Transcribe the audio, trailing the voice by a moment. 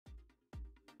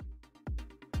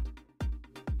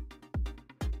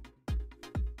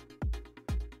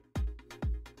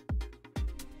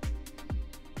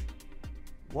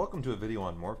Welcome to a video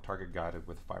on Morph Target Guided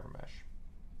with FiberMesh.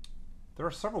 There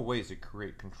are several ways to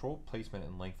create controlled placement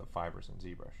and length of fibers in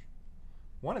ZBrush.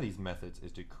 One of these methods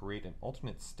is to create an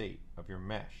alternate state of your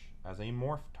mesh as a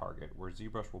morph target where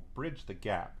ZBrush will bridge the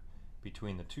gap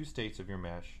between the two states of your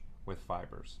mesh with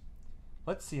fibers.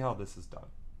 Let's see how this is done.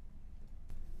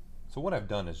 So what I've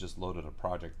done is just loaded a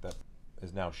project that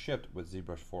is now shipped with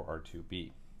ZBrush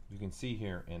 4R2b. You can see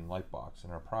here in Lightbox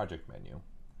in our project menu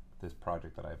this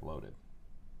project that I've loaded.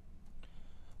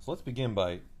 So let's begin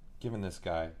by giving this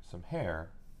guy some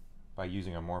hair by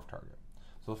using a morph target.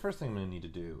 So the first thing I'm going to need to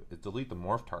do is delete the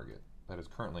morph target that is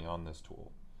currently on this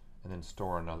tool and then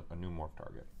store a new morph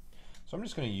target. So I'm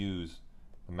just going to use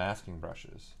the masking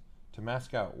brushes to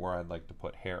mask out where I'd like to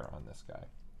put hair on this guy.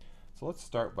 So let's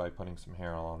start by putting some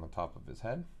hair along the top of his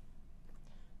head,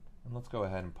 and let's go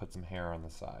ahead and put some hair on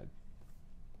the side.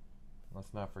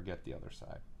 Let's not forget the other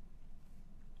side.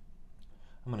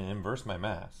 I'm going to inverse my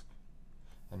mask,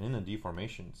 and in the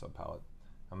deformation subpalette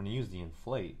I'm going to use the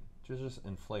inflate to just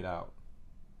inflate out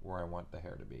where I want the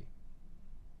hair to be.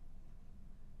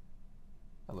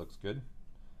 That looks good.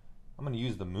 I'm going to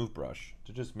use the move brush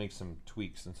to just make some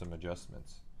tweaks and some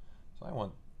adjustments. So I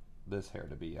want this hair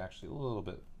to be actually a little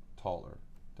bit taller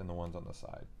than the ones on the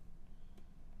side.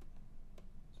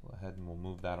 So go ahead and we'll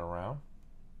move that around.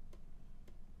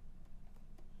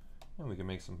 And we can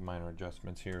make some minor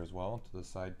adjustments here as well to the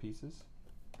side pieces.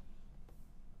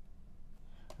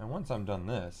 And once I'm done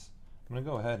this, I'm going to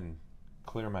go ahead and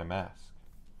clear my mask.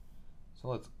 So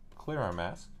let's clear our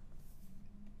mask.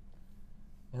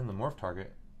 In the morph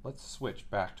target, let's switch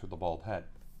back to the bald head.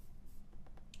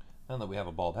 Now that we have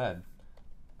a bald head,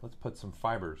 let's put some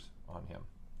fibers on him.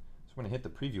 So we're going to hit the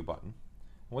preview button.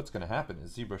 And what's going to happen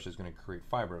is ZBrush is going to create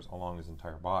fibers along his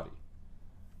entire body.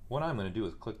 What I'm going to do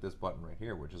is click this button right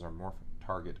here, which is our Morph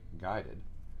Target Guided.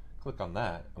 Click on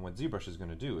that, and what ZBrush is going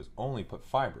to do is only put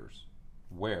fibers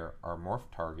where our morph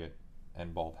target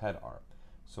and bald head are.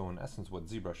 So in essence what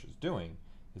ZBrush is doing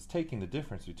is taking the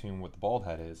difference between what the bald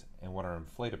head is and what our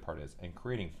inflated part is and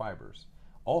creating fibers.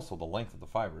 Also the length of the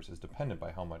fibers is dependent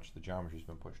by how much the geometry has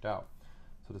been pushed out.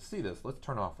 So to see this, let's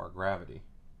turn off our gravity,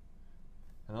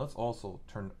 and let's also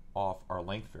turn off our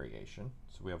length variation,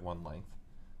 so we have one length.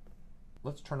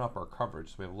 Let's turn up our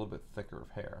coverage so we have a little bit thicker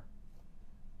of hair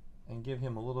and give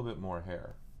him a little bit more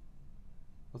hair.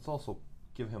 Let's also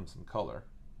give him some color.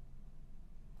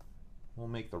 We'll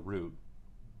make the root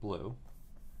blue,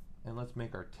 and let's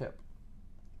make our tip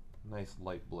nice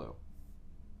light blue.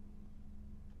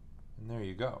 And there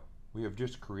you go. We have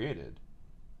just created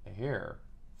a hair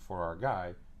for our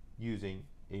guy using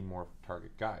a morph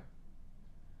target guide.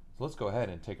 So let's go ahead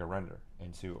and take a render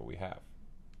and see what we have.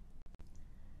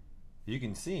 You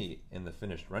can see in the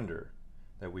finished render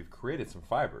that we've created some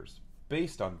fibers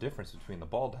based on difference between the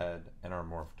bald head and our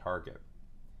morph target.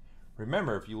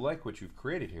 Remember, if you like what you've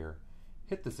created here,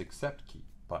 hit this Accept key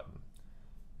button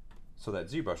so that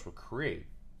ZBrush will create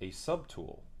a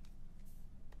subtool.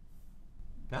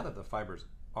 Now that the fibers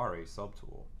are a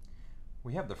subtool,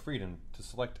 we have the freedom to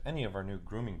select any of our new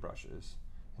grooming brushes.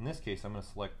 In this case, I'm going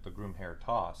to select the Groom Hair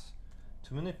Toss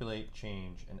to manipulate,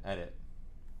 change, and edit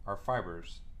our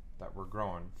fibers that were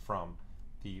grown from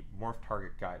the Morph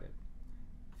Target Guided.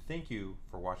 Thank you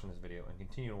for watching this video, and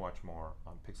continue to watch more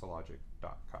on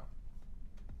pixelogic.com.